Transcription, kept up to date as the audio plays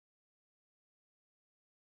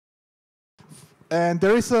and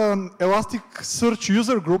there is an Elasticsearch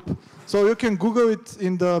user group. So you can Google it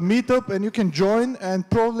in the meetup, and you can join. And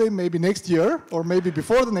probably maybe next year, or maybe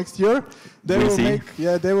before the next year, they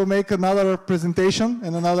will make another presentation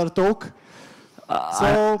and another talk.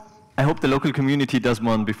 I hope the local community does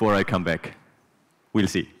one before I come back. We'll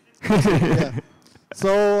see. Yeah.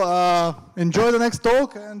 So enjoy the next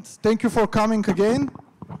talk, and thank you for coming again.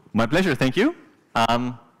 My pleasure, thank you.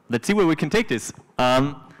 Let's see where we can take this.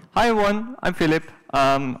 Hi everyone, I'm Philipp.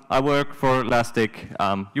 I work for Elastic.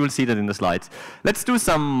 You will see that in the slides. Let's do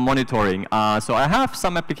some monitoring. So I have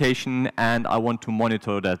some application, and I want to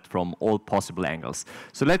monitor that from all possible angles.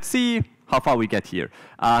 So let's see how far we get here.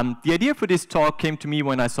 The idea for this talk came to me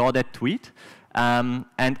when I saw that tweet. And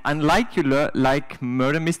unlike you like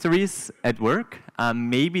murder mysteries at work,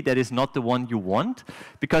 maybe that is not the one you want,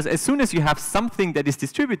 because as soon as you have something that is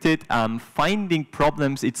distributed, finding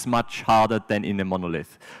problems, it's much harder than in a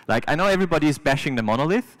monolith. Like, I know everybody is bashing the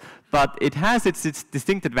monolith, but it has its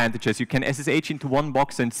distinct advantages. You can SSH into one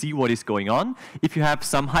box and see what is going on. If you have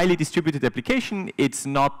some highly distributed application, it's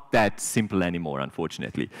not that simple anymore,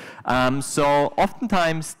 unfortunately. So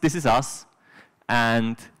oftentimes, this is us,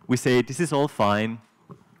 and we say, this is all fine,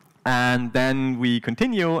 and then we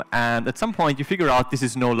continue, and at some point you figure out this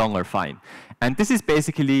is no longer fine. And this is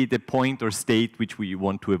basically the point or state which we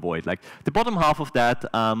want to avoid. Like the bottom half of that,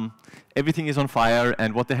 everything is on fire,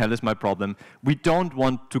 and what the hell is my problem? We don't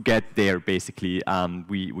want to get there, basically.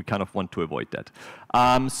 We kind of want to avoid that.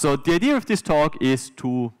 So the idea of this talk is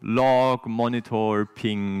to log, monitor,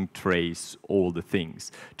 ping, trace all the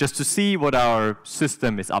things, just to see what our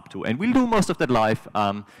system is up to. And we'll do most of that live.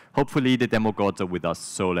 Hopefully the demo gods are with us,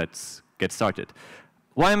 so let's get started.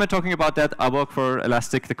 Why am I talking about that? I work for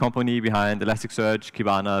Elastic, the company behind Elasticsearch,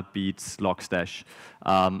 Kibana, Beats, Logstash.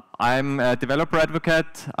 I'm a developer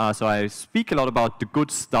advocate, so I speak a lot about the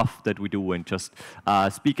good stuff that we do, and just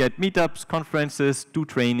speak at meetups, conferences, do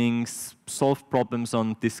trainings, solve problems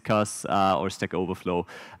on Discuss or Stack Overflow,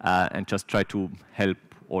 and just try to help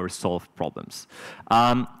or solve problems.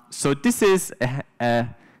 So this is a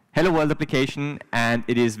Hello World application, and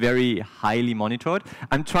it is very highly monitored.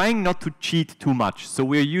 I'm trying not to cheat too much. So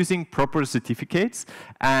we're using proper certificates,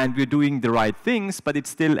 and we're doing the right things, but it's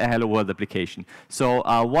still a Hello World application. So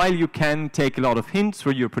while you can take a lot of hints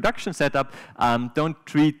for your production setup, don't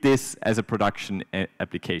treat this as a production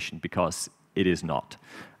application, because it is not.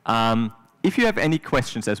 If you have any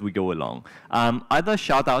questions as we go along, either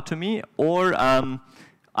shout out to me, or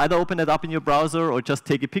either open it up in your browser or just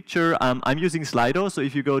take a picture. I'm using Slido, so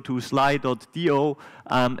if you go to sly.do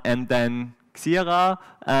and then Xera,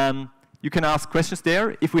 you can ask questions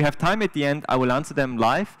there. If we have time at the end, I will answer them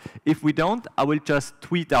live. If we don't, I will just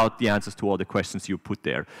tweet out the answers to all the questions you put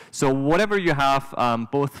there. So whatever you have,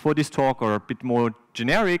 both for this talk or a bit more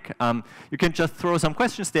generic, you can just throw some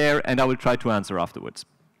questions there, and I will try to answer afterwards.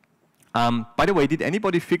 By the way, did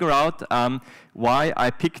anybody figure out why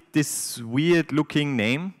I picked this weird-looking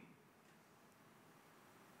name?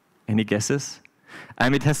 Any guesses?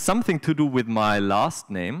 It has something to do with my last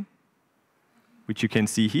name, which you can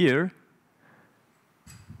see here.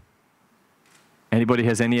 Anybody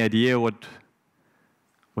has any idea what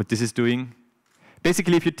this is doing?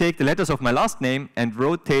 Basically, if you take the letters of my last name and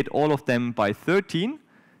rotate all of them by 13,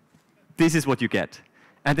 this is what you get.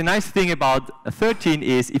 And the nice thing about 13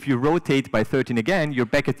 is if you rotate by 13 again, you're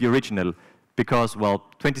back at the original, because, well,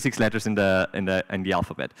 26 letters in the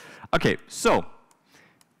alphabet. OK, so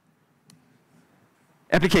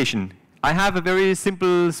application. I have a very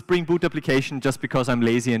simple Spring Boot application just because I'm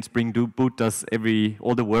lazy, and Spring Boot does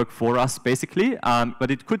all the work for us, basically.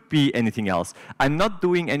 But it could be anything else. I'm not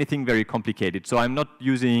doing anything very complicated. So I'm not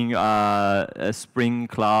using a Spring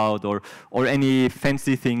Cloud or any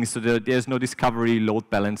fancy things. So there's no discovery, load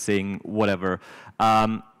balancing, whatever.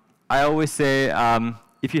 I always say,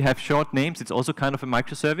 if you have short names, it's also kind of a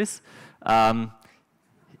microservice.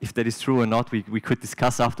 If that is true or not, we could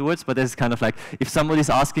discuss afterwards, but that's kind of like, if somebody's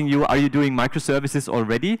asking you, are you doing microservices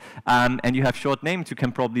already, and you have short names, you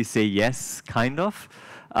can probably say yes, kind of.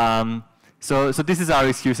 So this is our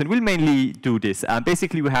excuse, and we'll mainly do this.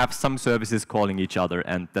 Basically, we have some services calling each other,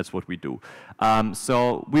 and that's what we do.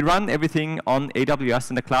 So we run everything on AWS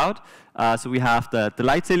in the cloud. So we have the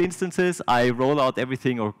Lightsail instances. I roll out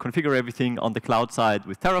everything or configure everything on the cloud side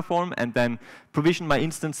with Terraform, and then provision my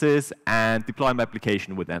instances and deploy my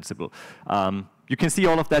application with Ansible. You can see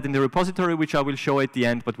all of that in the repository, which I will show at the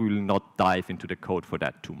end, but we will not dive into the code for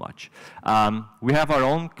that too much. We have our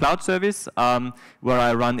own cloud service where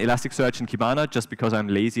I run Elasticsearch and Kibana just because I'm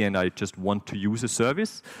lazy and I just want to use a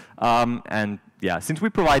service. And yeah, since we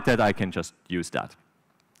provide that, I can just use that.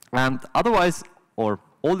 And otherwise, or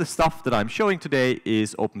all the stuff that I'm showing today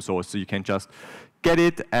is open source, so you can just get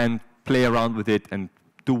it and play around with it and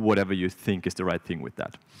do whatever you think is the right thing with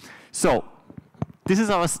that. So this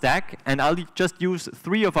is our stack, and I'll just use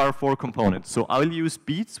 3 of our 4 components. So I'll use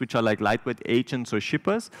beats, which are like lightweight agents or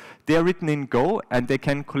shippers. They're written in Go, and they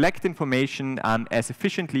can collect information as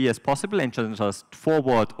efficiently as possible and just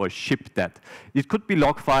forward or ship that. It could be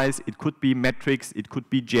log files, it could be metrics, it could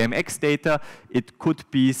be JMX data, it could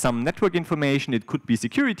be some network information, it could be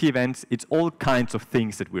security events. It's all kinds of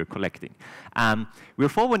things that we're collecting. We're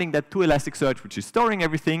forwarding that to Elasticsearch, which is storing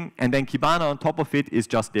everything, and then Kibana on top of it is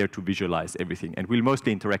just there to visualize everything. And we'll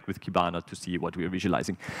mostly interact with Kibana to see what we're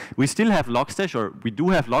visualizing. We still have Logstash, or we do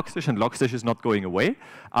have Logstash, and Logstash is not going away.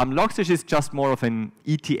 Logstash is just more of an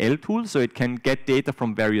ETL tool, so it can get data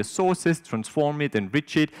from various sources, transform it,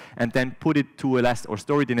 enrich it, and then put it to or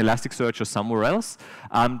store it in Elasticsearch or somewhere else.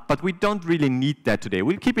 But we don't really need that today.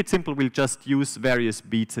 We'll keep it simple. We'll just use various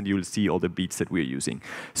beats, and you'll see all the beats that we're using.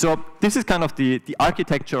 So this is kind of the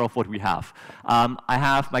architecture of what we have. I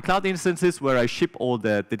have my cloud instances where I ship all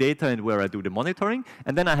the data and where I do the monitoring.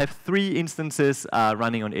 And then I have 3 instances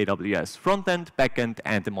running on AWS, front-end, back-end,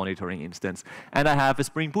 and the monitoring instance. And I have a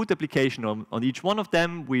Spring Boot application on each one of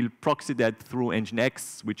them. We'll proxy that through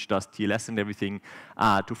Nginx, which does TLS and everything,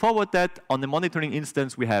 to forward that. On the monitoring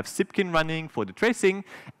instance, we have Zipkin running for the tracing,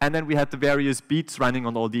 and then we have the various beats running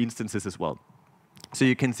on all the instances as well. So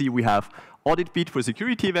you can see we have audit beat for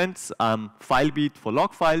security events, file beat for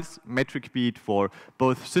log files, metric beat for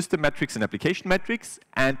both system metrics and application metrics,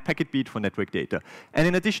 and packet beat for network data. And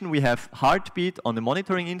in addition, we have heartbeat on the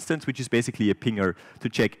monitoring instance, which is basically a pinger to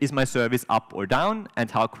check, is my service up or down, and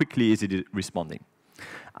how quickly is it responding.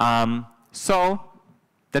 So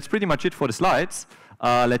that's pretty much it for the slides.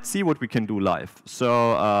 Let's see what we can do live.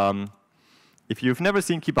 So if you've never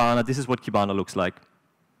seen Kibana, this is what Kibana looks like.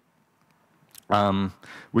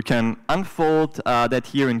 We can unfold that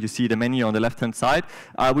here, and you see the menu on the left-hand side.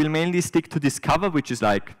 We'll mainly stick to Discover, which is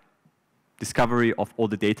like discovery of all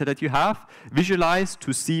the data that you have, Visualize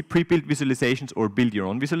to see pre-built visualizations or build your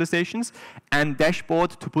own visualizations, and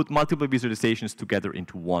Dashboard to put multiple visualizations together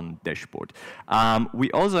into one dashboard. We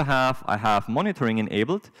also have, I have monitoring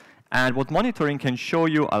enabled. And what monitoring can show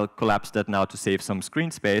you, I'll collapse that now to save some screen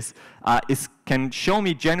space, can show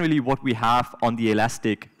me generally what we have on the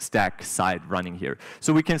Elastic Stack side running here.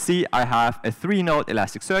 So we can see I have a 3-node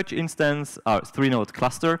Elasticsearch instance, 3-node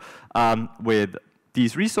cluster with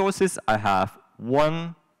these resources. I have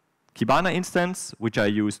 1 Kibana instance, which I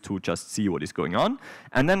use to just see what is going on.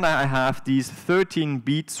 And then I have these 13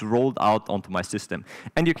 beats rolled out onto my system.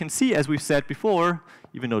 And you can see, as we've said before,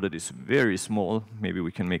 even though that is very small, maybe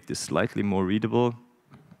we can make this slightly more readable.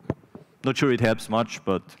 Not sure it helps much,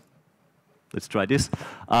 but let's try this.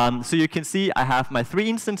 So you can see I have my 3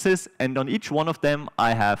 instances, and on each one of them,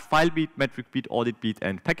 I have file beat, metric beat, audit beat,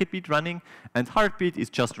 and packet beat running. And heartbeat is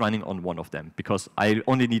just running on one of them, because I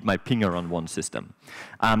only need my pinger on one system.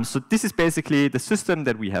 So this is basically the system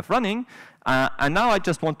that we have running. And now I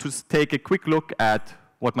just want to take a quick look at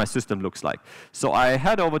what my system looks like. So I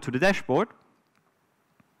head over to the dashboard.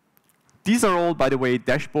 These are all, by the way,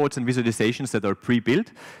 dashboards and visualizations that are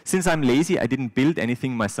pre-built. Since I'm lazy, I didn't build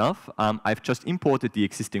anything myself. I've just imported the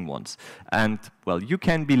existing ones. And, well, you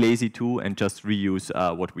can be lazy too and just reuse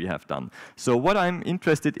what we have done. So what I'm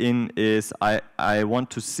interested in is I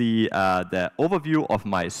want to see the overview of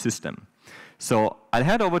my system. So I'll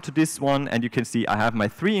head over to this one, and you can see I have my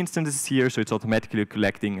 3 instances here, so it's automatically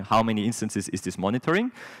collecting how many instances is this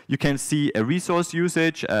monitoring. You can see a resource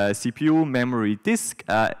usage, CPU, memory, disk,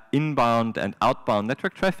 inbound and outbound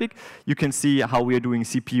network traffic. You can see how we are doing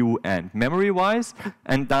CPU and memory-wise.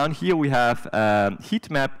 And down here we have a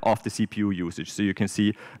heat map of the CPU usage. So you can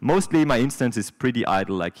see mostly my instance is pretty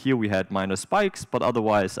idle. Like here we had minor spikes, but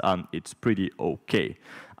otherwise it's pretty okay.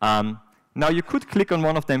 Now you could click on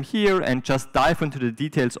one of them here and just dive into the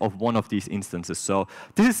details of one of these instances. So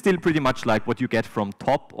this is still pretty much like what you get from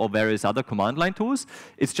Top or various other command line tools.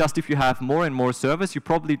 It's just if you have more and more servers, you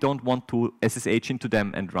probably don't want to SSH into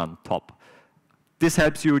them and run Top. This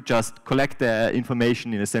helps you just collect the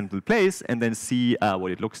information in a central place and then see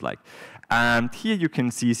what it looks like. And here you can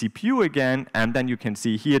see CPU again, and then you can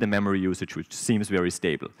see here the memory usage, which seems very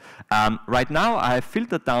stable. Right now, I have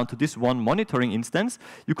filtered down to this one monitoring instance.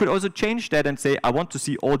 You could also change that and say, I want to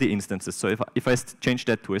see all the instances. So if I change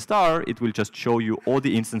that to a star, it will just show you all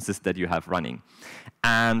the instances that you have running.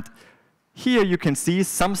 And here you can see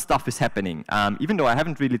some stuff is happening, even though I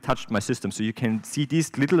haven't really touched my system. So you can see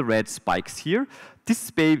these little red spikes here. This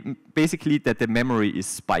is basically that the memory is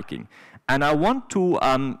spiking. And I want to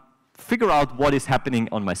figure out what is happening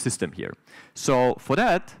on my system here. So for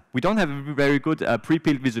that, we don't have a very good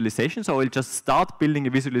pre-built visualization, so I'll just start building a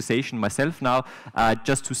visualization myself now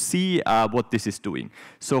just to see what this is doing.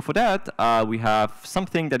 So for that, we have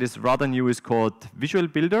something that is rather new, is called Visual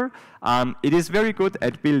Builder. It is very good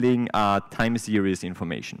at building time series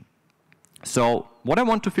information. So what I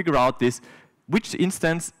want to figure out is which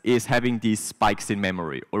instance is having these spikes in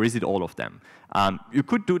memory, or is it all of them? You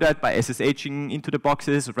could do that by SSHing into the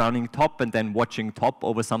boxes, running top, and then watching top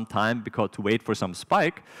over some time to wait for some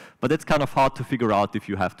spike. But that's kind of hard to figure out if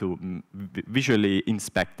you have to visually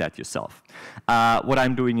inspect that yourself. What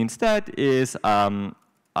I'm doing instead is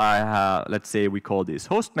let's say we call this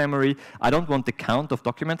host memory. I don't want the count of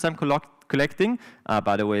documents I'm collecting.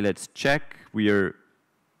 By the way, let's check. We are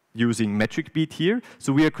using metric beat here,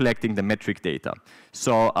 so we are collecting the metric data.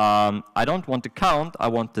 So I don't want the count, I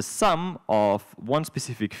want the sum of one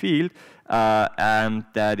specific field, and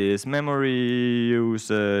that is memory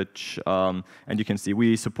usage, and you can see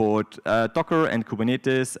we support Docker and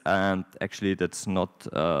Kubernetes, and actually that's not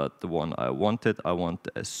the one I wanted. I want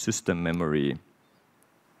a system memory.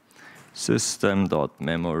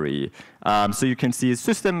 System.memory. So you can see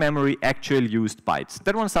system memory actual used bytes.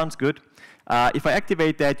 That one sounds good. If I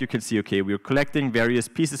activate that, you can see, okay, we're collecting various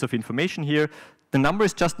pieces of information here. The number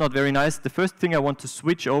is just not very nice. The first thing I want to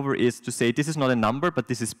switch over is to say this is not a number, but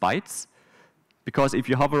this is bytes. Because if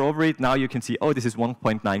you hover over it, now you can see, oh, this is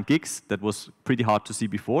 1.9 gigs. That was pretty hard to see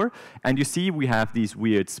before. And you see we have these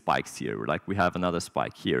weird spikes here, like we have another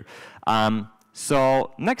spike here.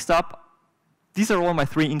 So next up, these are all my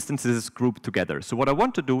 3 instances grouped together. So what I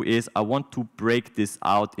want to do is I want to break this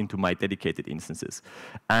out into my dedicated instances.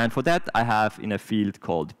 And for that, I have in a field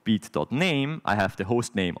called beat.name, I have the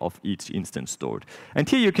host name of each instance stored. And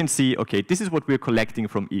here you can see, okay, this is what we're collecting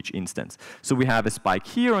from each instance. So we have a spike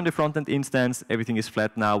here on the front-end instance. Everything is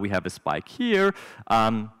flat now. We have a spike here.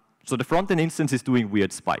 So the front-end instance is doing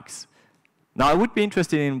weird spikes. Now, I would be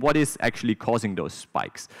interested in what is actually causing those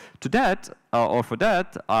spikes. To that, or for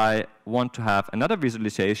that, I want to have another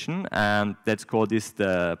visualization, and let's call this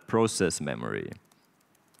the process memory.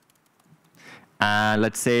 And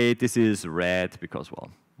let's say this is red, because,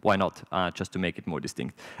 well, why not, just to make it more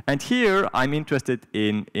distinct. And here, I'm interested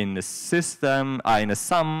in the system, in a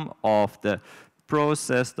sum of the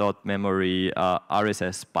process.memory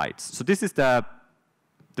RSS bytes. So this is the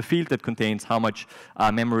field that contains how much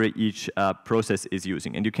memory each process is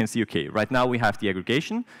using. And you can see, okay, right now we have the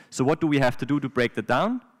aggregation. So what do we have to do to break that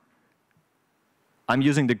down? I'm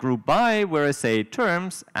using the group by, where I say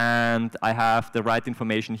terms, and I have the right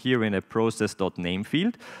information here in a process.name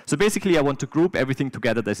field. So basically, I want to group everything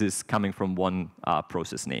together that is coming from one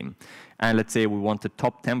process name. And let's say we want the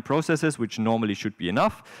top 10 processes, which normally should be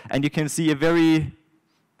enough. And you can see a very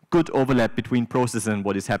good overlap between processes and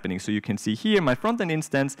what is happening. So you can see here my front-end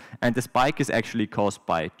instance, and the spike is actually caused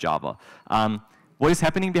by Java. What is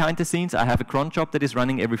happening behind the scenes? I have a cron job that is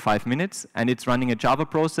running every 5 minutes, and it's running a Java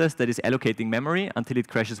process that is allocating memory until it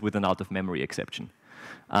crashes with an out-of-memory exception.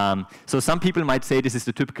 So some people might say this is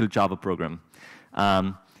the typical Java program,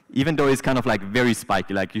 even though it's kind of like very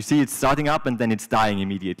spiky. Like you see it's starting up, and then it's dying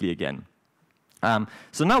immediately again.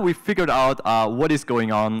 So now we've figured out what is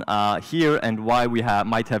going on here and why we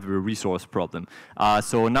might have a resource problem.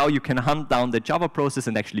 So now you can hunt down the Java process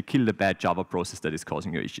and actually kill the bad Java process that is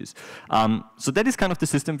causing your issues. So that is kind of the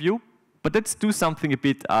system view. But let's do something a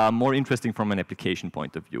bit more interesting from an application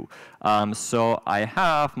point of view. So I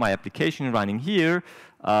have my application running here.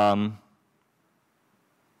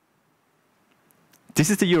 This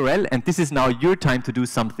is the URL, and this is now your time to do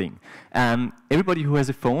something. Everybody who has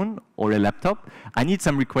a phone or a laptop, I need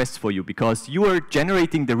some requests for you, because you are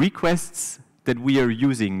generating the requests that we are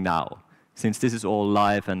using now, since this is all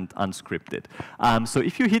live and unscripted. So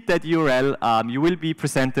if you hit that URL, you will be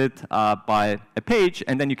presented by a page,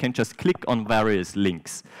 and then you can just click on various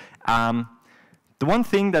links. The one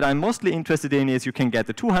thing that I'm mostly interested in is you can get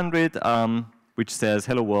the 200, which says,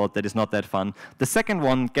 hello world, that is not that fun. The second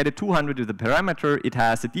one, get a 200 with a parameter. It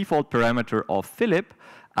has a default parameter of Philipp.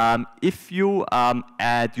 If you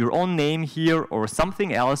add your own name here or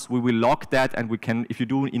something else, we will log that, and we can, if you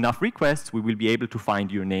do enough requests, we will be able to find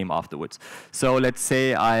your name afterwards. So let's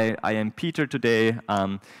say I am Peter today.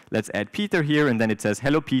 Let's add Peter here, and then it says,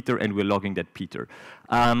 hello Peter, and we're logging that Peter.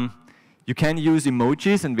 You can use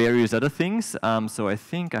emojis and various other things. So I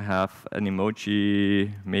think I have an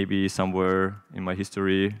emoji maybe somewhere in my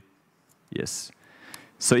history. Yes.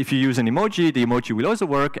 So if you use an emoji, the emoji will also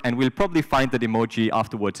work, and we'll probably find that emoji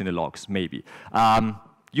afterwards in the logs, maybe.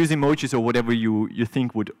 Use emojis or whatever you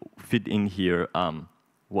think would fit in here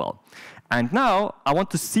well. And now I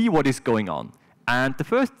want to see what is going on. And the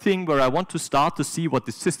first thing where I want to start to see what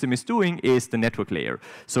the system is doing is the network layer.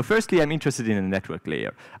 So firstly, I'm interested in the network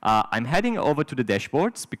layer. I'm heading over to the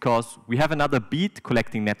dashboards because we have another beat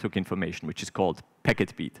collecting network information, which is called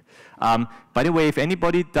packet beat. By the way, if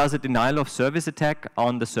anybody does a denial of service attack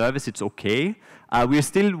on the service, it's okay.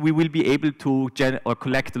 We will be able to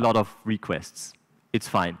collect a lot of requests. It's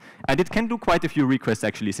fine. And it can do quite a few requests,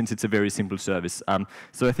 actually, since it's a very simple service.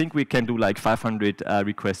 So I think we can do like 500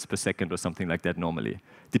 requests per second or something like that normally,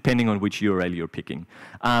 depending on which URL you're picking.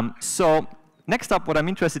 So next up, what I'm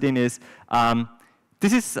interested in is,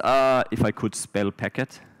 this is, if I could spell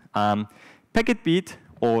packet, packet beat,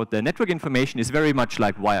 or the network information is very much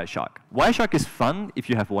like Wireshark. Wireshark is fun if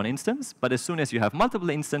you have one instance, but as soon as you have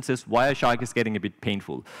multiple instances, Wireshark is getting a bit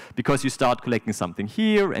painful because you start collecting something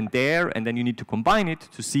here and there, and then you need to combine it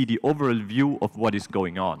to see the overall view of what is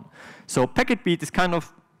going on. So packet beat is kind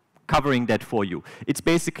of covering that for you. It's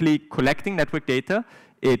basically collecting network data.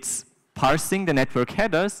 It's parsing the network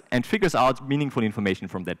headers and figures out meaningful information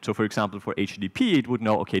from that. So for example, for HTTP, it would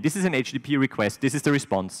know, okay, this is an HTTP request, this is the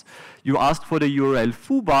response. You asked for the URL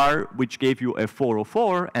foobar, which gave you a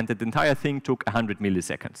 404, and that entire thing took 100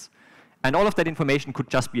 milliseconds. And all of that information could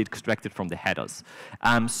just be extracted from the headers.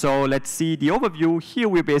 So let's see the overview. Here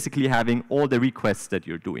we're basically having all the requests that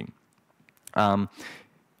you're doing.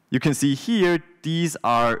 You can see here, these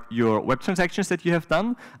are your web transactions that you have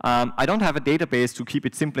done. I don't have a database to keep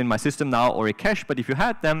it simple in my system now or a cache, but if you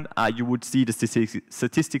had them, you would see the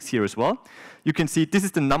statistics here as well. You can see this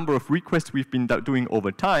is the number of requests we've been doing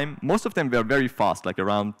over time. Most of them were very fast, like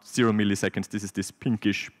around 0 milliseconds. This is this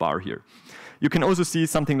pinkish bar here. You can also see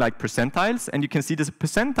something like percentiles, and you can see the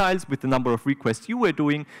percentiles with the number of requests you were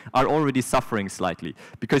doing are already suffering slightly,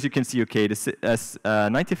 because you can see, okay, the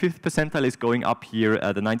 95th percentile is going up here,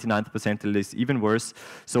 the 99th percentile is even worse.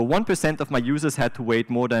 So 1% of my users had to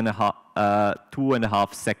wait more than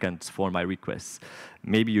 2.5 seconds for my requests.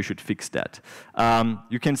 Maybe you should fix that.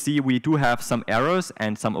 You can see we do have some errors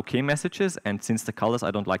and some OK messages, and since the colors, I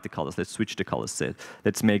don't like the colors, let's switch the colors set.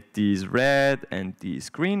 Let's make these red and these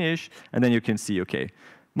greenish, and then you can see, okay,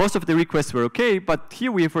 most of the requests were okay, but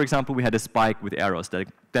here we, for example, we had a spike with errors.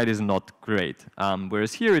 That is not great,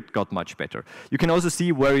 whereas here it got much better. You can also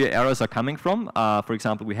see where your errors are coming from. For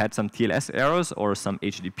example, we had some TLS errors or some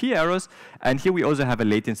HTTP errors, and here we also have a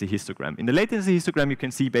latency histogram. In the latency histogram, you can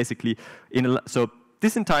see basically, so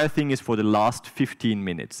this entire thing is for the last 15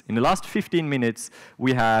 minutes. In the last 15 minutes,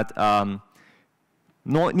 we had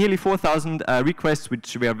nearly 4,000 requests,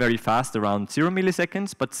 which were very fast, around 0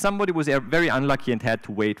 milliseconds, but somebody was very unlucky and had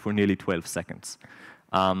to wait for nearly 12 seconds.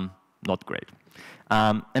 Not great.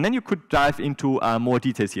 And then you could dive into more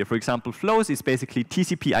details here. For example, flows is basically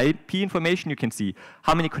TCP IP information. You can see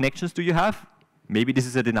how many connections do you have. Maybe this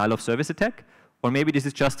is a denial of service attack, or maybe this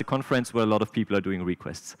is just a conference where a lot of people are doing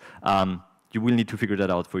requests. You will need to figure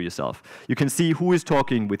that out for yourself. You can see who is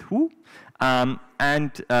talking with who,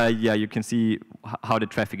 yeah, you can see how the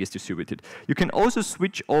traffic is distributed. You can also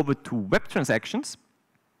switch over to web transactions,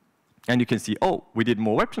 and you can see, oh, we did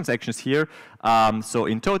more web transactions here. So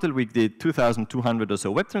in total, we did 2,200 or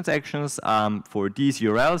so web transactions for these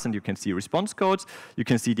URLs, and you can see response codes. You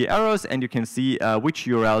can see the errors, and you can see which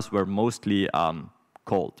URLs were mostly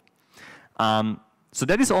called. So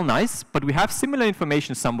that is all nice, but we have similar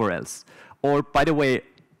information somewhere else. Or, by the way,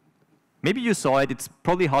 maybe you saw it. It's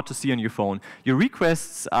probably hard to see on your phone. Your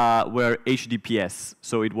requests were HTTPS,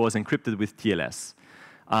 so it was encrypted with TLS.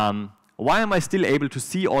 Why am I still able to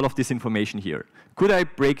see all of this information here? Could I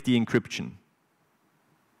break the encryption?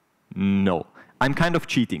 No. I'm kind of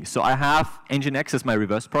cheating. So I have Nginx as my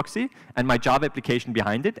reverse proxy and my Java application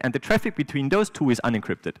behind it, and the traffic between those two is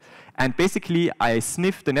unencrypted. And basically, I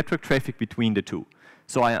sniff the network traffic between the two.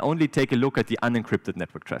 So I only take a look at the unencrypted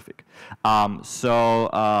network traffic. That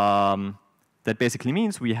basically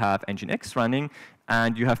means we have Nginx running,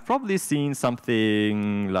 and you have probably seen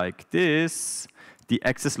something like this, the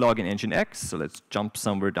access log in Nginx. So let's jump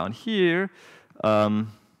somewhere down here.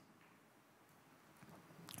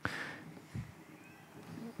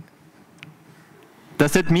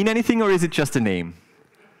 Does that mean anything, or is it just a name?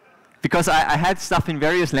 Because I had stuff in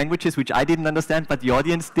various languages which I didn't understand, but the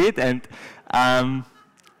audience did, and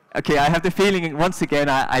okay, I have the feeling, once again,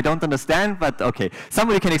 I don't understand, but okay,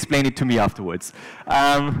 somebody can explain it to me afterwards.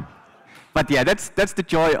 But yeah, that's the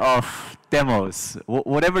joy of demos.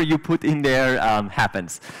 Whatever you put in there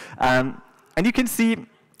happens. And you can see,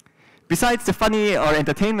 besides the funny or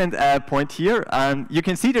entertainment point here, you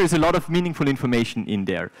can see there's a lot of meaningful information in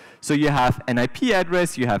there. So you have an IP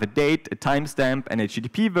address, you have a date, a timestamp, an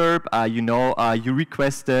HTTP verb. You know you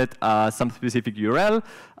requested some specific URL.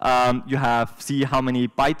 You have see how many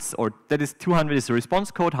bytes, or that is 200 is the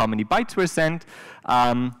response code, how many bytes were sent,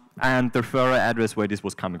 and the referrer address where this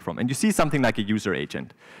was coming from. And you see something like a user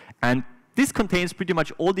agent. And this contains pretty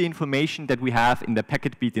much all the information that we have in the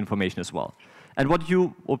packet beat information as well. And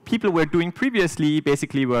what people were doing previously,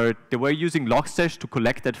 basically, they were using Logstash to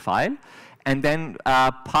collect that file, and then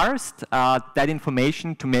parsed that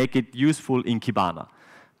information to make it useful in Kibana.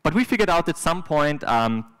 But we figured out at some point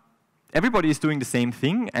everybody is doing the same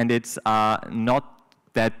thing, and it's not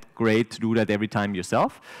that great to do that every time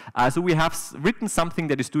yourself. So we have written something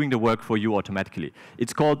that is doing the work for you automatically.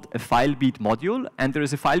 It's called a file beat module, and there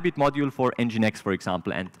is a file beat module for Nginx, for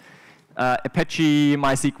example, and Apache,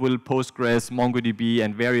 MySQL, Postgres, MongoDB,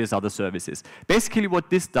 and various other services. Basically, what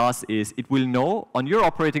this does is it will know on your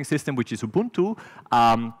operating system, which is Ubuntu,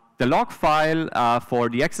 the log file for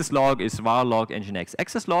the access log is var log nginx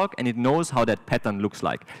access log, and it knows how that pattern looks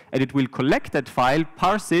like. And it will collect that file,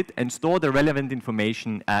 parse it, and store the relevant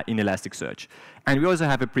information in Elasticsearch. And we also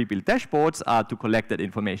have a pre-built dashboards to collect that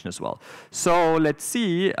information as well. So let's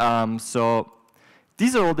see.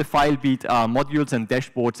 These are all the file beat modules and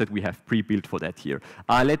dashboards that we have pre-built for that here.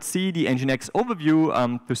 Let's see the Nginx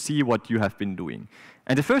overview to see what you have been doing.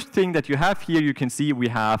 And the first thing that you have here, you can see we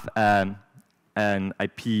have an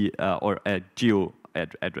IP or a geo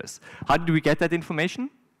address. How did we get that information?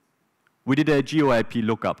 We did a geo IP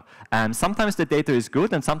lookup. And sometimes the data is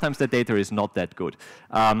good, and sometimes the data is not that good.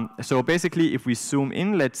 So basically, if we zoom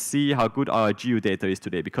in, let's see how good our geo data is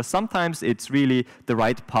today. Because sometimes it's really the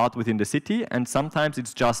right part within the city, and sometimes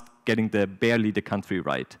it's just getting barely the country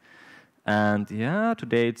right. And yeah,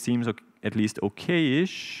 today it seems at least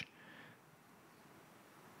okay-ish.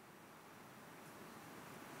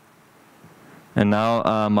 And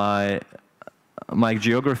now my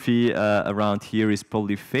geography around here is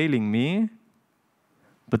probably failing me.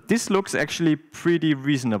 But this looks actually pretty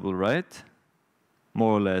reasonable, right?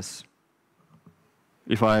 More or less.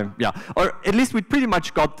 Yeah. Or at least we pretty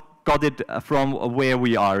much got it from where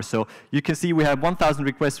we are. So you can see we have 1,000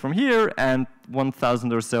 requests from here and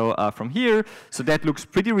 1,000 or so from here. So that looks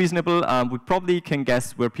pretty reasonable. We probably can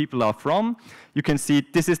guess where people are from. You can see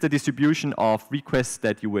this is the distribution of requests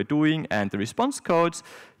that you were doing and the response codes.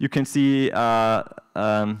 You can see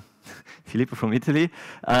Philipp from Italy.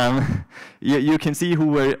 You can see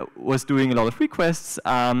who was doing a lot of requests,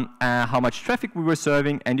 how much traffic we were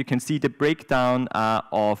serving, and you can see the breakdown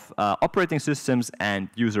of operating systems and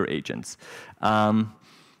user agents.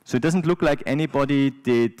 So it doesn't look like anybody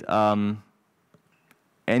did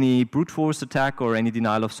any brute force attack or any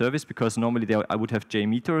denial of service, because normally I would have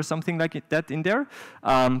JMeter or something like that in there.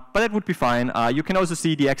 But that would be fine. You can also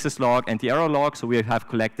see the access log and the error log, so we have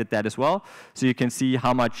collected that as well. So you can see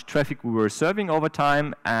how much traffic we were serving over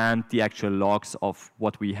time and the actual logs of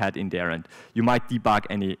what we had in there. And you might debug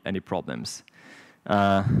any problems.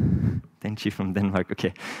 Thank you from Denmark,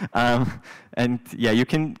 okay. And yeah, you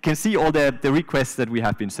can see all the requests that we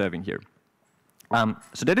have been serving here.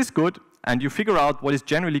 So that is good. And you figure out what is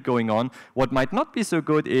generally going on. What might not be so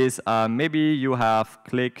good is maybe you have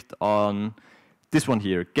clicked on this one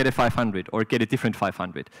here, get a 500 or get a different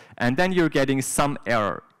 500. And then you're getting some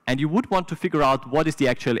error. And you would want to figure out what is the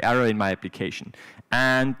actual error in my application.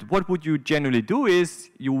 And what would you generally do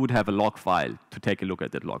is you would have a log file to take a look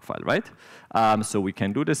at that log file, right? So we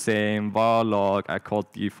can do the same, var log, I called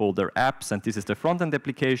the folder apps, and this is the front-end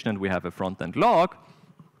application, and we have a front-end log.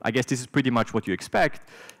 I guess this is pretty much what you expect.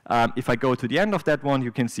 If I go to the end of that one,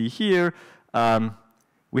 you can see here,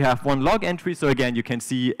 we have one log entry. So again, you can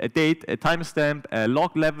see a date, a timestamp, a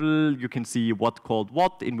log level. You can see what called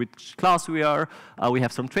what, in which class we are. We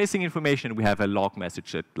have some tracing information. We have a log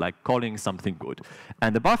message that, like calling something good.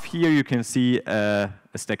 And above here, you can see a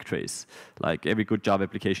stack trace. Like every good Java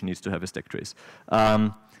application needs to have a stack trace.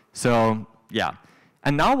 So yeah.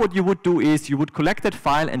 And now what you would do is you would collect that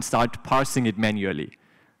file and start parsing it manually.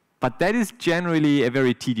 But that is generally a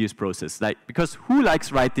very tedious process, because who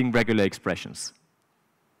likes writing regular expressions?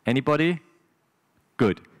 Anybody?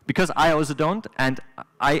 Good. Because I also don't, and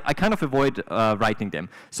I kind of avoid writing them.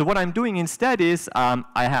 So what I'm doing instead is I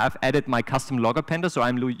have added my custom log appender, so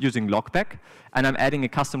I'm using logback, and I'm adding a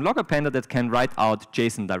custom log appender that can write out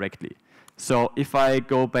JSON directly. So if I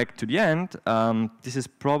go back to the end, this is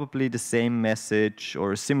probably the same message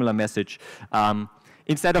or a similar message.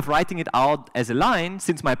 Instead of writing it out as a line,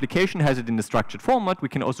 since my application has it in a structured format, we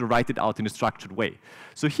can also write it out in a structured way.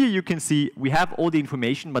 So here you can see we have all the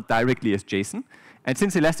information, but directly as JSON. And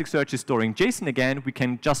since Elasticsearch is storing JSON again, we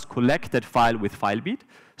can just collect that file with FileBeat,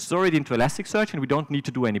 store it into Elasticsearch, and we don't need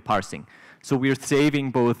to do any parsing. So we're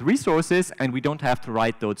saving both resources, and we don't have to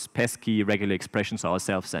write those pesky regular expressions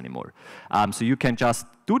ourselves anymore. So you can just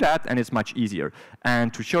do that, and it's much easier.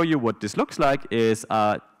 And to show you what this looks like is,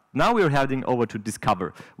 now we're heading over to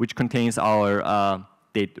Discover, which contains our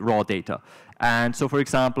raw data. And so, for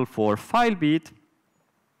example, for FileBeat,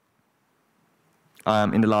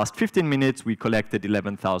 in the last 15 minutes, we collected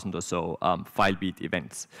 11,000 or so FileBeat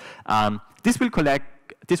events. This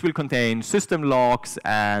will contain system logs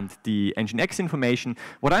and the Nginx information.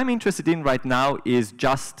 What I'm interested in right now is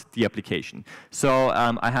just the application. So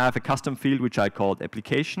I have a custom field which I called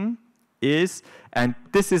application is, and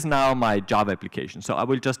this is now my Java application. So I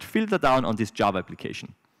will just filter down on this Java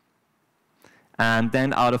application. And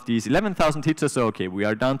then out of these 11,000 hits or so, okay, we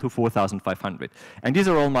are down to 4,500. And these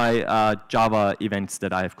are all my Java events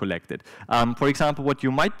that I have collected. For example, what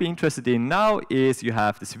you might be interested in now is you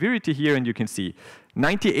have the severity here, and you can see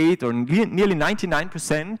 98 or nearly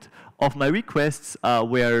 99% of my requests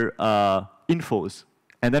were infos,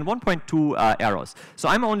 and then 1.2 errors. So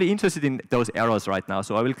I'm only interested in those errors right now.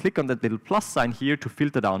 So I will click on that little plus sign here to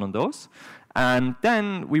filter down on those. And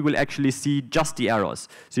then we will actually see just the errors.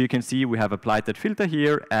 So you can see we have applied that filter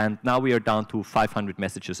here, and now we are down to 500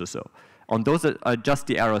 messages or so. On those are just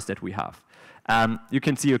the errors that we have. You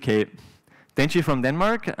can see, okay, Denji from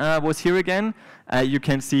Denmark was here again. You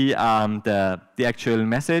can see the actual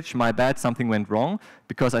message, my bad, something went wrong,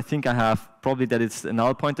 because I think I have probably that it's a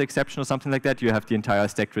null pointer exception or something like that. You have the entire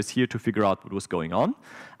stack trace here to figure out what was going on.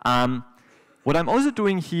 What I'm also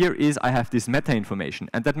doing here is I have this meta information,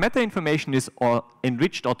 and that meta information is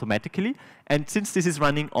enriched automatically. And since this is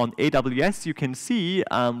running on AWS, you can see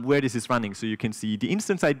where this is running. So you can see the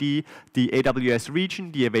instance ID, the AWS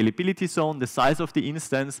region, the availability zone, the size of the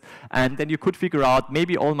instance, and then you could figure out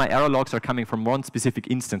maybe all my error logs are coming from one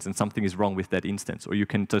specific instance and something is wrong with that instance. Or you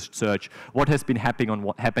can just search what has been happening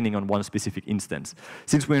on one specific instance.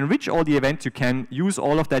 Since we enrich all the events, you can use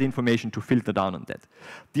all of that information to filter down on that.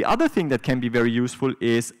 The other thing that can be very useful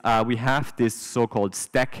is we have this so-called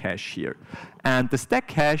stack hash here. And the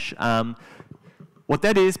stack hash, what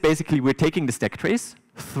that is, basically we're taking the stack trace,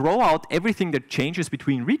 throw out everything that changes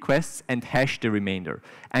between requests, and hash the remainder.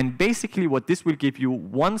 And basically what this will give you,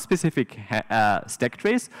 one specific stack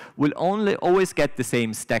trace will always get the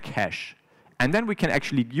same stack hash. And then we can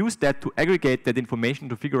actually use that to aggregate that information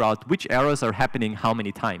to figure out which errors are happening how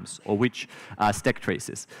many times, or which stack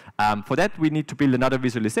traces. For that, we need to build another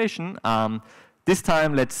visualization. This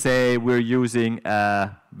time, let's say we're using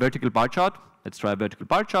a vertical bar chart. Let's try a vertical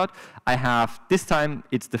bar chart. I have, this time,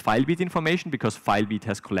 it's the FileBeat information, because FileBeat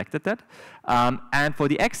has collected that. And for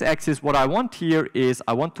the x-axis, what I want here is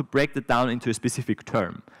I want to break that down into a specific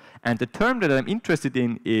term. And the term that I'm interested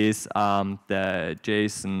in is the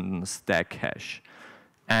JSON stack hash.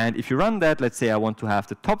 And if you run that, let's say I want to have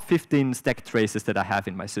the top 15 stack traces that I have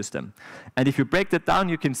in my system. And if you break that down,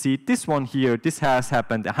 you can see this one here, this has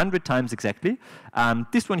happened 100 times exactly.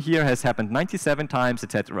 This one here has happened 97 times,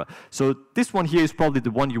 etc. So this one here is probably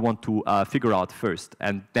the one you want to figure out first,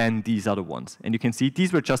 and then these other ones. And you can see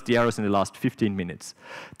these were just the errors in the last 15 minutes.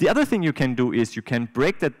 The other thing you can do is you can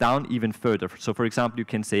break that down even further. So for example, you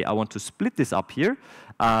can say, I want to split this up here,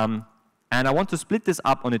 and I want to split this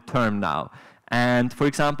up on a term now. And for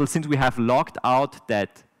example, since we have logged out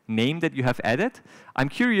that name that you have added, I'm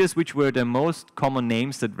curious which were the most common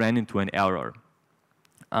names that ran into an error,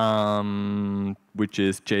 which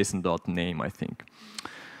is JSON.name, I think.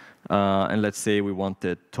 And let's say we want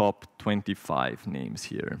the top 25 names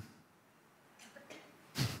here.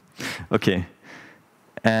 OK.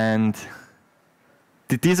 And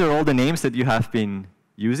these are all the names that you have been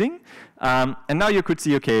using. And now you could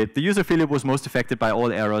see, OK, the user Philipp was most affected by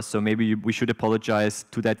all errors, so maybe we should apologize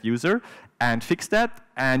to that user and fix that.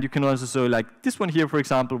 And you can also say, like, this one here, for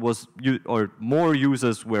example, was, or more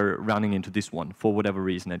users were running into this one for whatever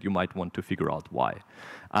reason, and you might want to figure out why.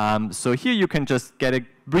 So here you can just get a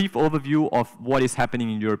brief overview of what is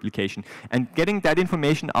happening in your application. And getting that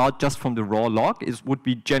information out just from the raw log would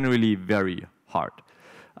be generally very hard.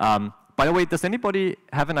 By the way, does anybody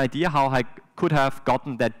have an idea how I could have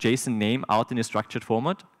gotten that JSON name out in a structured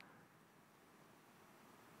format?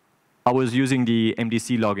 I was using the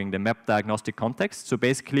MDC logging, the map diagnostic context. So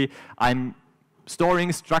basically, I'm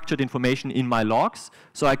storing structured information in my logs,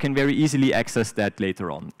 so I can very easily access that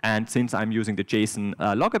later on. And since I'm using the JSON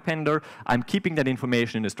log appender, I'm keeping that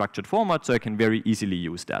information in a structured format, so I can very easily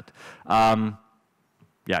use that.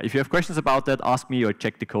 Yeah, if you have questions about that, ask me or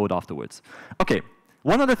check the code afterwards. OK.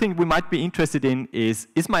 One other thing we might be interested in is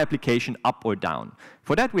my application up or down?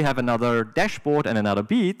 For that, we have another dashboard and another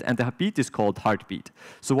beat, and the beat is called heartbeat.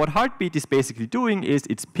 So what heartbeat is basically doing is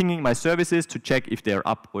it's pinging my services to check if they're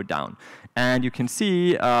up or down. And you can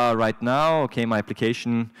see right now, okay, my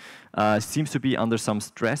application seems to be under some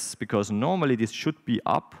stress because normally this should be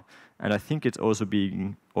up, and I think it's also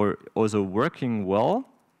also working well.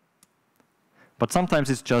 But sometimes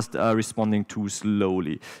it's just responding too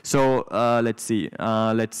slowly. So let's see.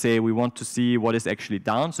 Let's say we want to see what is actually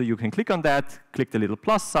down. So you can click on that, click the little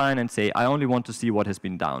plus sign, and say, I only want to see what has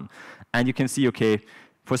been down. And you can see, OK,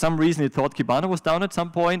 for some reason it thought Kibana was down at some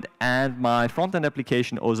point, and my front-end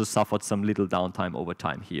application also suffered some little downtime over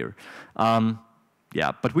time here.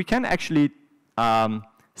 Yeah, but we can actually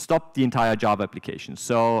stop the entire Java application.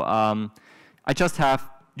 So I just have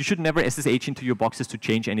you should never SSH into your boxes to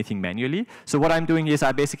change anything manually. So what I'm doing is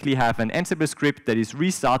I basically have an Ansible script that is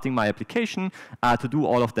restarting my application to do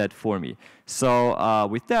all of that for me. So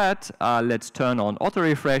with that, let's turn on auto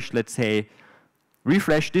refresh. Let's say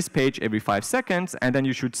refresh this page every 5 seconds, and then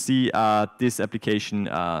you should see this application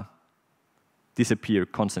disappear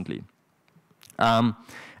constantly.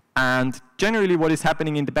 And generally what is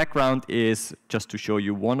happening in the background is, just to show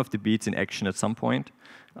you one of the beats in action at some point,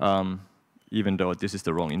 even though this is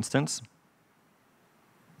the wrong instance.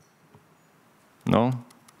 No?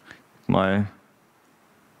 My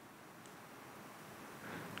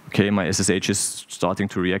SSH is starting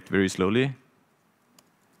to react very slowly.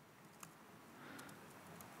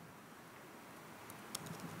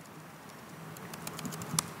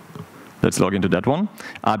 Let's log into that one,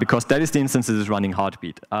 because that is the instance that is running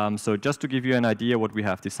heartbeat. So just to give you an idea what we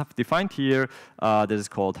have defined here, that is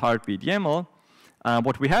called heartbeat YAML.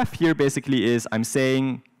 What we have here basically is I'm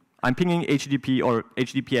pinging HTTP or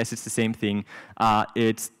HTTPS, it's the same thing.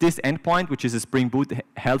 It's this endpoint, which is a Spring Boot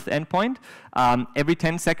health endpoint. Every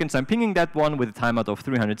 10 seconds, I'm pinging that one with a timeout of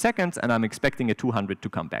 300 seconds, and I'm expecting a 200 to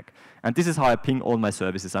come back. And this is how I ping all my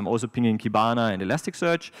services. I'm also pinging Kibana and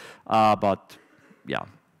Elasticsearch, but yeah,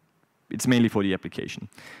 it's mainly for the application.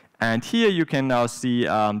 And here you can now see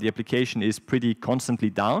the application is pretty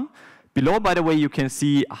constantly down. Below, by the way, you can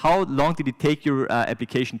see how long did it take your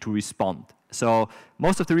application to respond. So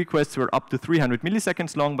most of the requests were up to 300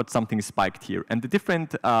 milliseconds long, but something spiked here. And the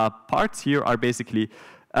different parts here are basically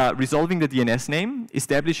resolving the DNS name,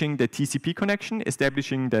 establishing the TCP connection,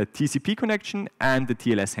 establishing the TCP connection, and the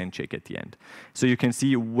TLS handshake at the end. So you can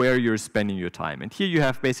see where you're spending your time. And here you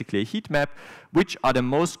have basically a heat map, which are the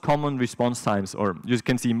most common response times. Or you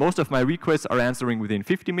can see most of my requests are answering within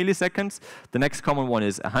 50 milliseconds. The next common one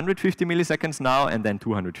is 150 milliseconds now, and then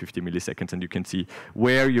 250 milliseconds. And you can see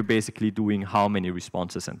where you're basically doing how many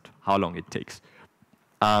responses and how long it takes.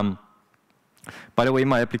 By the way,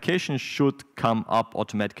 my application should come up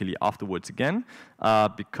automatically afterwards again,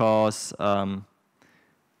 because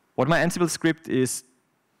what my Ansible script is,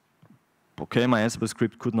 okay, my Ansible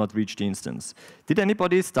script could not reach the instance. Did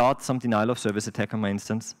anybody start some denial of service attack on my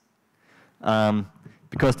instance?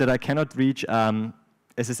 Because that I cannot reach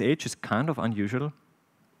SSH is kind of unusual.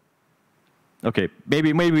 Okay,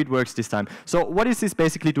 maybe it works this time. So what is this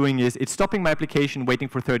basically doing is it's stopping my application, waiting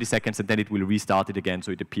for 30 seconds, and then it will restart it again,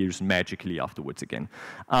 so it appears magically afterwards again.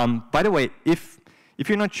 By the way, if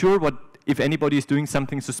you're not sure if anybody is doing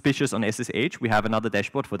something suspicious on SSH, we have another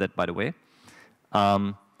dashboard for that, by the way.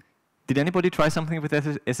 Did anybody try something with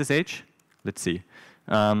SSH? Let's see.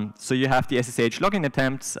 So you have the SSH login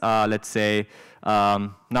attempts. Let's say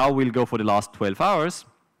now we'll go for the last 12 hours.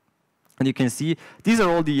 And you can see these are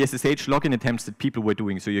all the SSH login attempts that people were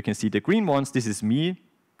doing. So you can see the green ones. This is me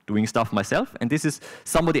doing stuff myself. And this is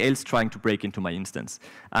somebody else trying to break into my instance.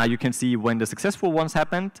 You can see when the successful ones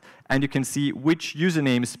happened. And you can see which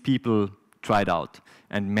usernames people tried out.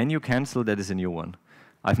 And menu cancel, that is a new one.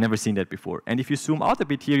 I've never seen that before. And if you zoom out a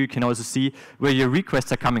bit here, you can also see where your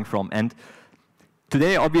requests are coming from. And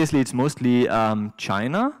today, obviously, it's mostly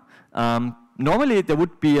China. Normally, there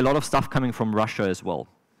would be a lot of stuff coming from Russia as well.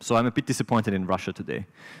 So I'm a bit disappointed in Russia today,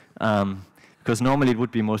 because normally it would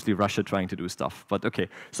be mostly Russia trying to do stuff. But OK,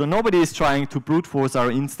 so nobody is trying to brute force our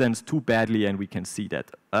instance too badly, and we can see that.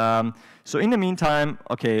 So in the meantime,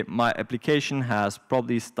 OK, my application has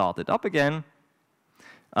probably started up again.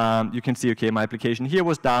 You can see, OK, my application here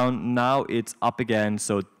was down. Now it's up again,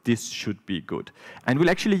 so this should be good. And we'll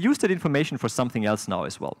actually use that information for something else now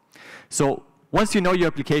as well. So once you know your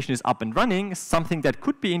application is up and running, something that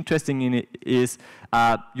could be interesting in it is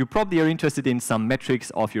you probably are interested in some metrics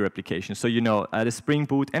of your application. So you know the Spring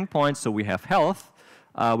Boot endpoint, so we have health,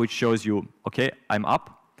 which shows you, OK, I'm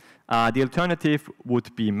up. The alternative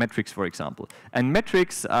would be metrics, for example. And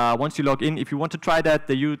metrics, once you log in, if you want to try that,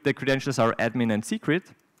 the credentials are admin and secret.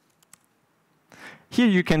 Here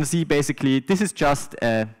you can see basically this is just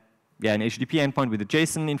an HTTP endpoint with the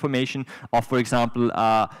JSON information of, for example,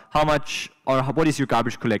 how much or what is your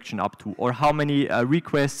garbage collection up to, or how many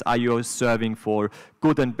requests are you serving for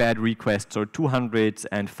good and bad requests, or 200s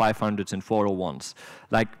and 500s and 401s.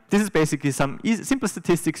 Like, this is basically some simple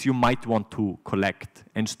statistics you might want to collect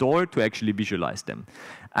and store to actually visualize them.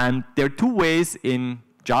 And there are two ways in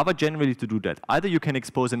Java generally to do that. Either you can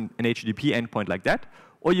expose an HTTP endpoint like that,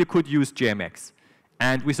 or you could use JMX.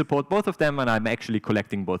 And we support both of them, and I'm actually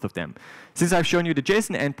collecting both of them. Since I've shown you the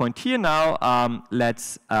JSON endpoint here now,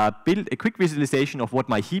 let's build a quick visualization of what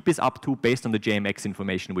my heap is up to based on the JMX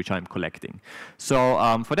information which I'm collecting. So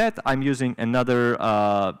for that, I'm using another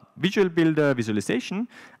visual builder visualization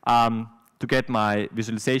to get my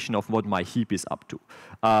visualization of what my heap is up to.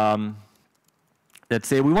 Let's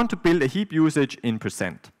say we want to build a heap usage in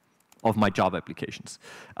 % of my Java applications.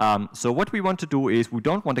 So what we want to do is we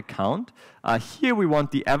don't want a count. Here we want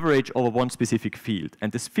the average over one specific field.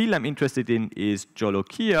 And this field I'm interested in is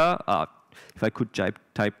Jolokia. If I could type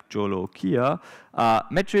Jolokia.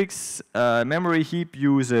 Metrics, memory heap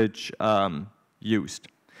usage used.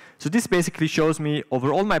 So this basically shows me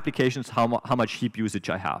over all my applications how much heap usage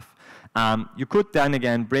I have. You could then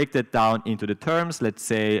again break that down into the terms. Let's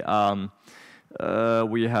say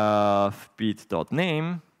we have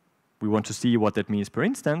beat.name. We want to see what that means per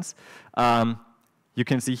instance. You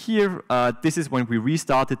can see here, this is when we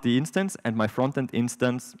restarted the instance, and my front-end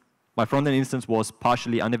instance was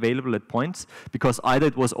partially unavailable at points because either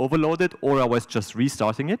it was overloaded or I was just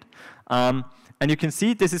restarting it. And you can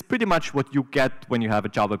see this is pretty much what you get when you have a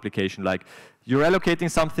Java application. Like, you're allocating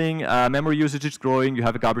something, memory usage is growing, you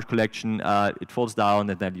have a garbage collection, it falls down,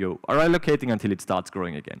 and then you are allocating until it starts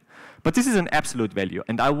growing again. But this is an absolute value,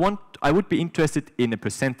 and I would be interested in a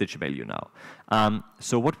percentage value now.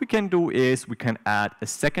 So what we can do is we can add a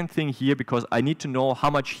second thing here, because I need to know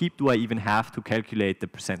how much heap do I even have to calculate the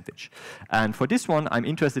percentage. And for this one, I'm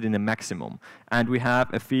interested in a maximum. And we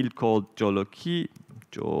have a field called Jolokia,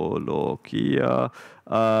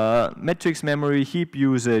 metrics memory heap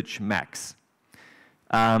usage max,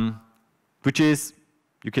 which is,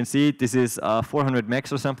 you can see this is 400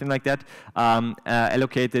 megs or something like that,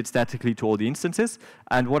 allocated statically to all the instances.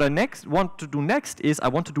 And what I want to do next is I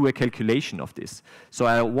want to do a calculation of this. So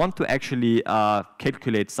I want to actually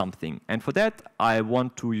calculate something. And for that, I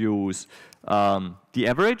want to use the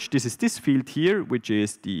average. This is this field here, which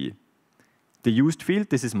is the used field.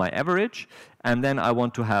 This is my average. And then I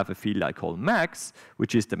want to have a field I call max,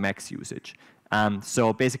 which is the max usage.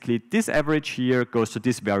 So basically, this average here goes to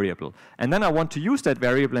this variable. And then I want to use that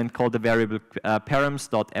variable and call the variable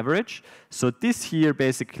params.average. So this here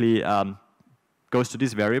basically goes to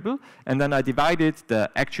this variable. And then I divided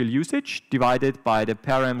the actual usage divided by the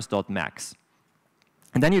params.max.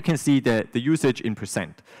 And then you can see the usage in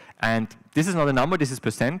 %. And this is not a number, this is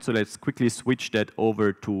 %. So let's quickly switch that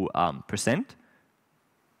over to %.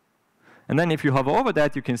 And then if you hover over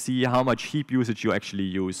that, you can see how much heap usage you actually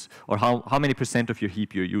use, or how many % of your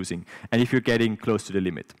heap you're using, and if you're getting close to the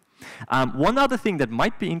limit. One other thing that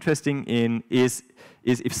might be interesting is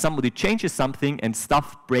if somebody changes something and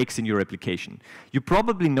stuff breaks in your application. You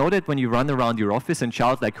probably know that when you run around your office and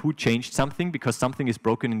shout like, who changed something because something is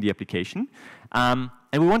broken in the application. And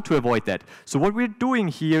we want to avoid that. So what we're doing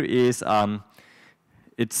here is, what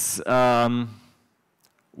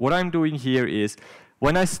I'm doing here is,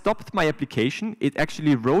 when I stopped my application, it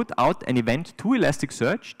actually wrote out an event to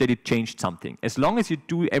Elasticsearch that it changed something. As long as you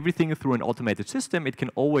do everything through an automated system, it can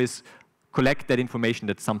always collect that information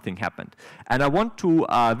that something happened. And I want to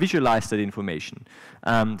visualize that information.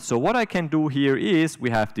 So what I can do here is, we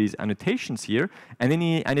have these annotations here. And in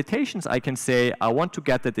the annotations, I can say, I want to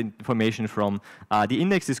get that information from, the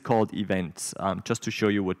index is called events, just to show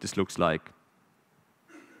you what this looks like.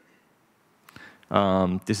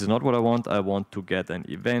 This is not what I want. I want to get an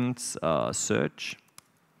events search.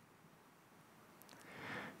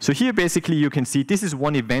 So here, basically, you can see this is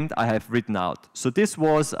one event I have written out. So this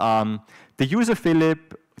was the user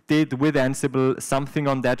Philipp did with Ansible something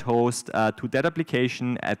on that host to that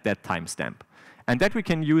application at that timestamp. And that we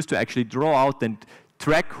can use to actually draw out and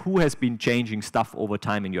track who has been changing stuff over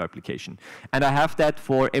time in your application. And I have that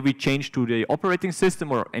for every change to the operating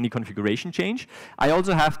system or any configuration change. I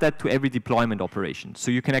also have that to every deployment operation. So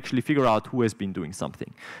you can actually figure out who has been doing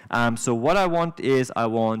something. So what I want is, I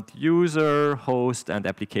want user, host, and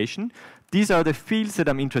application. These are the fields that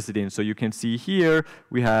I'm interested in. So you can see here,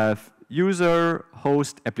 we have user,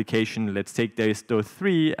 host, application. Let's take those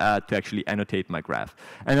three to actually annotate my graph.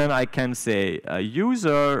 And then I can say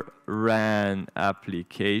user ran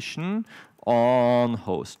application on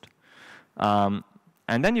host. And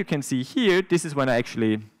then you can see here, this is when I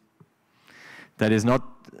actually, that is not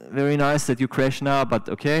very nice that you crash now, but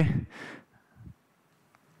okay.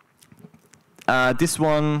 This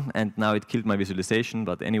one, and now it killed my visualization,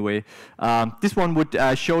 but anyway, this one would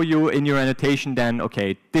show you in your annotation then,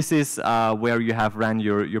 okay, this is where you have ran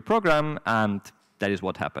your program, and that is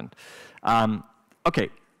what happened. Okay,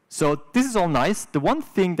 so this is all nice. The one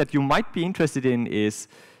thing that you might be interested in is,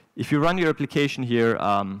 if you run your application here,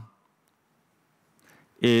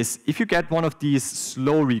 is if you get one of these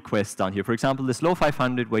slow requests down here, for example, the slow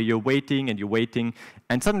 500, where you're waiting,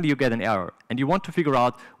 and suddenly you get an error, and you want to figure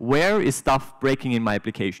out where is stuff breaking in my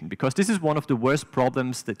application, because this is one of the worst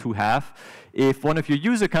problems to have. If one of your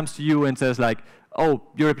user comes to you and says like, oh,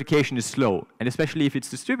 your application is slow, and especially if it's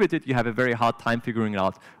distributed, you have a very hard time figuring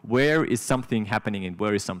out where is something happening and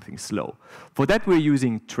where is something slow. For that, we're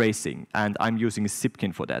using tracing, and I'm using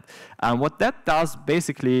Zipkin for that. And what that does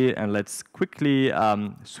basically, and let's quickly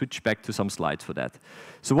switch back to some slides for that.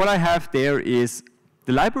 So what I have there is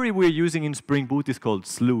the library we're using in Spring Boot is called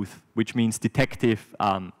Sleuth, which means detective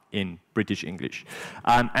in British English.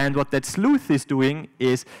 And what that Sleuth is doing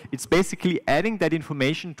is it's basically adding that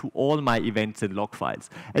information to all my events and log files.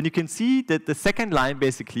 And you can see that the second line,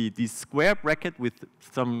 basically, this square bracket with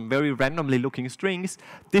some very randomly looking strings,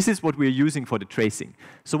 this is what we're using for the tracing.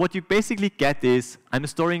 So what you basically get is, I'm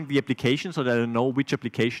storing the application so that I know which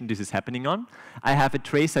application this is happening on. I have a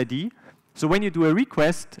trace ID. So when you do a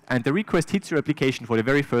request, and the request hits your application for the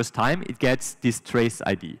very first time, it gets this trace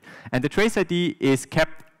ID. And the trace ID is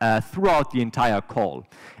kept throughout the entire call.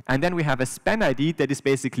 And then we have a span ID that is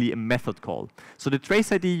basically a method call. So the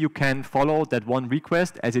trace ID, you can follow that one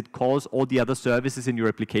request as it calls all the other services in your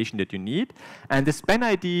application that you need. And the span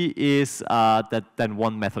ID is then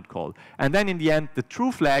one method call. And then in the end, the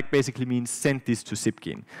true flag basically means send this to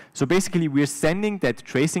Zipkin. So basically, we're sending that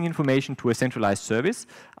tracing information to a centralized service,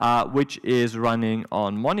 which is running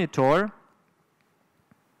on monitor.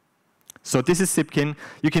 So this is Zipkin.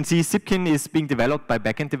 You can see Zipkin is being developed by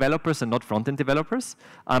backend developers and not frontend developers,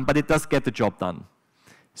 but it does get the job done.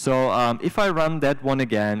 So if I run that one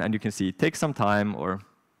again, and you can see it takes some time, or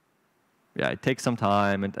yeah, it takes some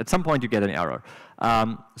time, and at some point you get an error.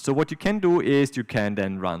 So what you can do is you can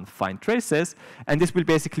then run find traces, and this will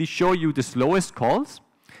basically show you the slowest calls.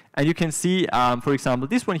 And you can see, for example,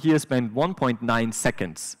 this one here spent 1.9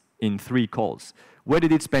 seconds in 3 calls. Where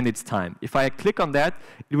did it spend its time? If I click on that,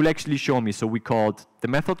 it will actually show me. So we called the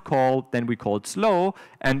method call, then we called slow,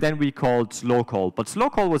 and then we called slow call. But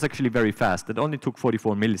slow call was actually very fast. It only took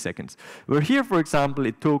 44 milliseconds. Where here, for example,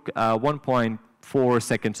 it took 1.4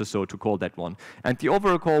 seconds or so to call that one. And the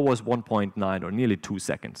overall call was 1.9 or nearly 2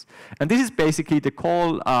 seconds. And this is basically the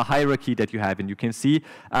call hierarchy that you have. And you can see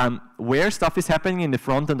where stuff is happening in the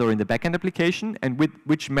front end or in the backend application and with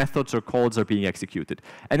which methods or calls are being executed.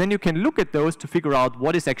 And then you can look at those to figure out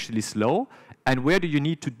what is actually slow and where do you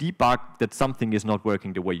need to debug that something is not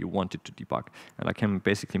working the way you want it to debug. And I can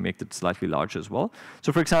basically make that slightly larger as well.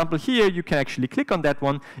 So for example, here you can actually click on that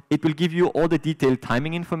one. It will give you all the detailed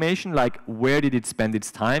timing information, like where did it spend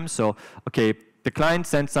its time. So, okay, the client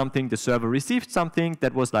sent something, the server received something.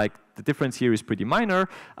 That was like, the difference here is pretty minor.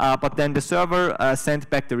 But then the server sent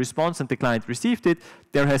back the response and the client received it.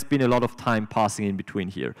 There has been a lot of time passing in between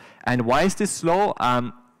here. And why is this slow?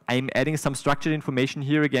 I'm adding some structured information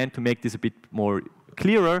here again to make this a bit more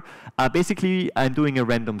clearer. Basically, I'm doing a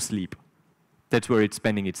random sleep. That's where it's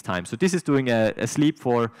spending its time. So this is doing a sleep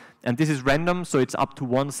for, and this is random, so it's up to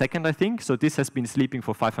 1 second, I think. So this has been sleeping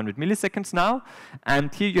for 500 milliseconds now.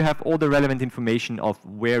 And here you have all the relevant information of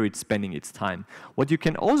where it's spending its time. What you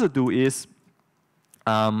can also do is,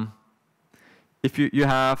 if you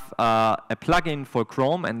have a plugin for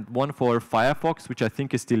Chrome and one for Firefox, which I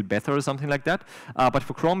think is still better or something like that. But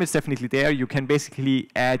for Chrome, it's definitely there. You can basically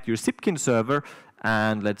add your Zipkin server.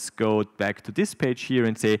 And let's go back to this page here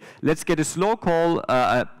and say, let's get a slow call,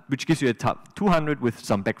 which gives you a 200 with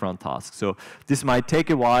some background tasks. So this might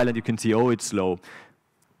take a while, and you can see, oh, it's slow.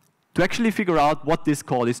 To actually figure out what this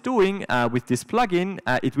call is doing with this plugin,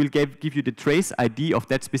 it will give you the trace ID of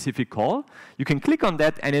that specific call. You can click on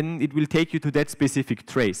that, and then it will take you to that specific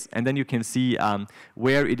trace. And then you can see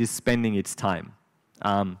where it is spending its time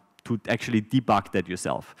to actually debug that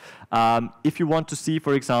yourself. If you want to see,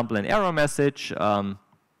 for example, an error message,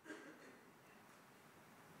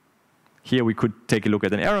 Here we could take a look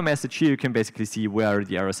at an error message. Here you can basically see where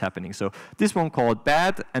the error is happening. So this one called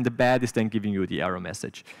bad, and the bad is then giving you the error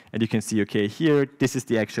message. And you can see, okay, here, this is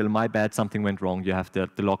the actual my bad, something went wrong. You have the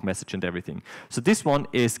log message and everything. So this one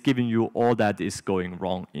is giving you all that is going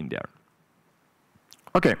wrong in there.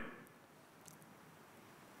 Okay.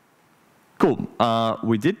 Cool.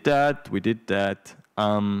 We did that. We did that.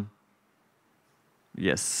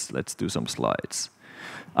 Yes, let's do some slides.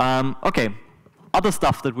 Okay. Other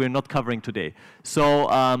stuff that we're not covering today. So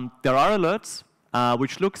there are alerts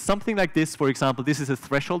which look something like this. For example, this is a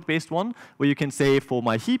threshold-based one where you can say for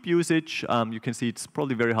my heap usage, you can see it's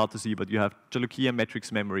probably very hard to see, but you have Jalokia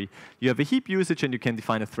metrics memory. You have a heap usage, and you can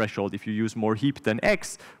define a threshold. If you use more heap than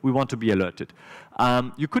X, we want to be alerted.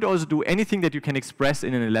 You could also do anything that you can express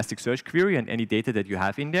in an Elasticsearch query, and any data that you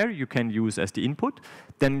have in there, you can use as the input.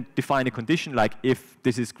 Then define a condition like if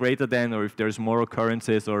this is greater than, or if there's more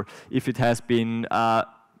occurrences, or if it has been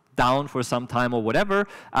down for some time or whatever,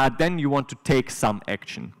 then you want to take some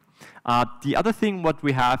action. The other thing what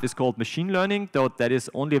we have is called machine learning, though that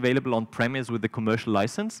is only available on premise with the commercial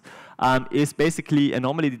license, is basically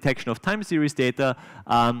anomaly detection of time series data.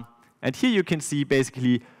 And here you can see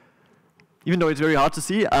basically, even though it's very hard to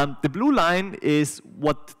see, the blue line is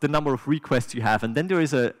what the number of requests you have. And then there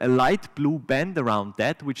is a light blue band around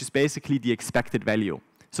that, which is basically the expected value.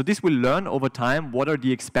 So this will learn over time what are the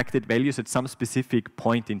expected values at some specific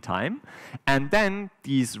point in time. And then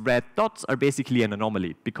these red dots are basically an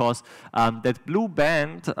anomaly, because that blue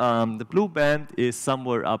band, the blue band is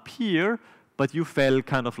somewhere up here, but you fell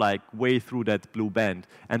kind of like way through that blue band.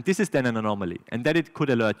 And this is then an anomaly. And then it could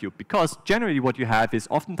alert you, because generally what you have is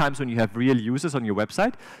oftentimes when you have real users on your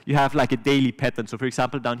website, you have like a daily pattern. So for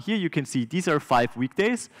example, down here you can see these are 5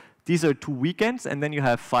 weekdays. These are 2 weekends, and then you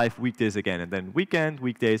have 5 weekdays again, and then weekend,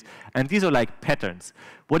 weekdays, and these are like patterns.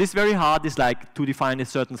 What is very hard is like to define a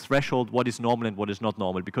certain threshold, what is normal and what is not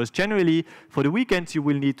normal, because generally for the weekends you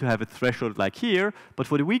will need to have a threshold like here, but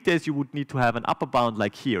for the weekdays you would need to have an upper bound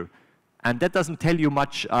like here. And that doesn't tell you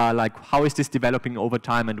much like how is this developing over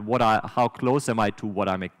time and how close am I to what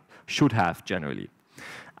I should have generally.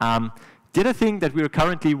 The other thing that we're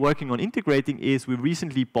currently working on integrating is we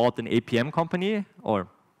recently bought an APM company, or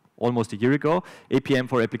almost a year ago, APM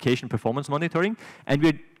for application performance monitoring. And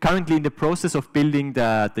we're currently in the process of building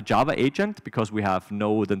the Java agent, because we have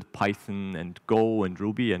Node and Python and Go and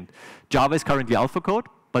Ruby, and Java is currently alpha code,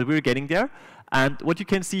 but we're getting there. And what you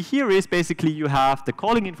can see here is basically you have the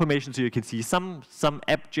calling information, so you can see some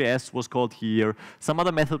app.js was called here, some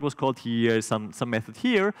other method was called here, some method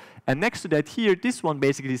here, and next to that here, this one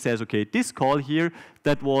basically says, okay, this call here,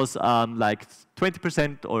 that was like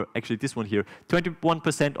 20%, or actually this one here,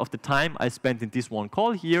 21% of the time I spent in this one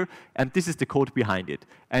call here, and this is the code behind it.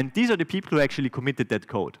 And these are the people who actually committed that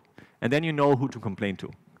code. And then you know who to complain to,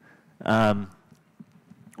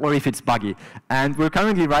 or if it's buggy. And we're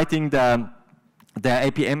currently writing the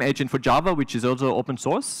APM agent for Java, which is also open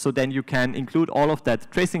source, so then you can include all of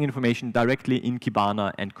that tracing information directly in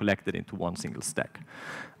Kibana and collect it into one single stack.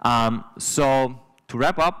 So to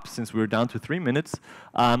wrap up, since we're down to 3 minutes,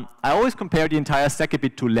 I always compare the entire stack a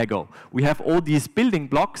bit to Lego. We have all these building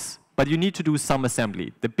blocks, but you need to do some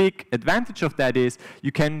assembly. The big advantage of that is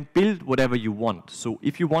you can build whatever you want. So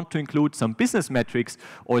if you want to include some business metrics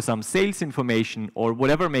or some sales information or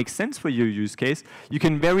whatever makes sense for your use case, you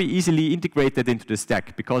can very easily integrate that into the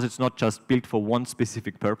stack, because it's not just built for one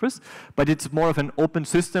specific purpose, but it's more of an open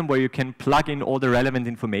system where you can plug in all the relevant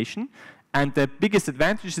information. And the biggest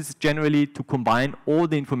advantage is generally to combine all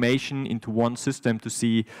the information into one system to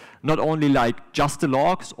see not only like just the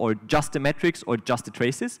logs or just the metrics or just the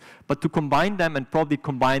traces, but to combine them and probably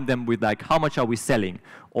combine them with like how much are we selling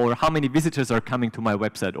or how many visitors are coming to my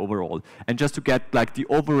website overall. And just to get like the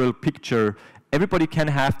overall picture, everybody can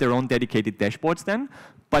have their own dedicated dashboards then,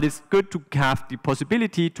 but it's good to have the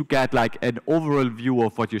possibility to get like an overall view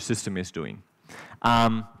of what your system is doing.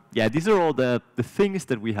 Yeah, these are all the things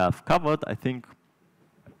that we have covered. I think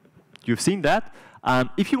you've seen that.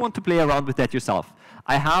 If you want to play around with that yourself,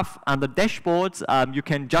 I have under dashboards, you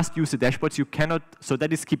can just use the dashboards. You cannot, so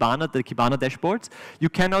that is Kibana, the Kibana dashboards. You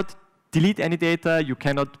cannot delete any data. You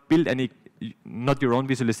cannot build any, not your own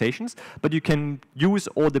visualizations, but you can use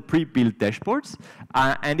all the pre-built dashboards.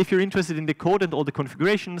 And if you're interested in the code and all the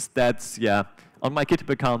configurations, that's, yeah, on my GitHub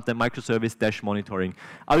account, the microservice-monitoring.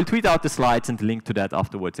 I will tweet out the slides and the link to that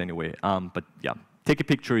afterwards anyway. But yeah, take a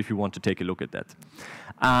picture if you want to take a look at that.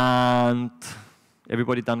 And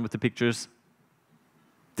everybody done with the pictures?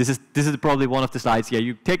 This is probably one of the slides. Yeah,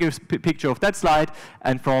 you take a picture of that slide,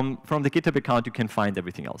 and from the GitHub account, you can find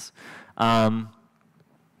everything else. Done?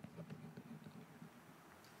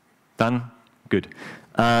 Good.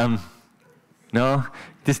 No,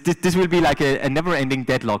 this will be like a never-ending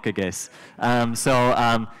deadlock, I guess.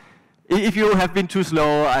 If you have been too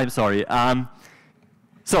slow, I'm sorry.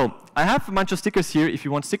 So I have a bunch of stickers here. If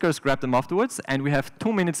you want stickers, grab them afterwards. And we have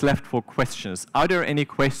 2 minutes left for questions. Are there any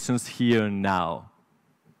questions here now?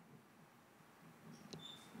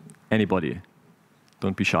 Anybody?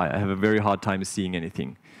 Don't be shy. I have a very hard time seeing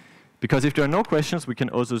anything. Because if there are no questions, we can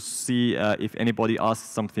also see if anybody asks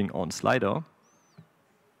something on Slido.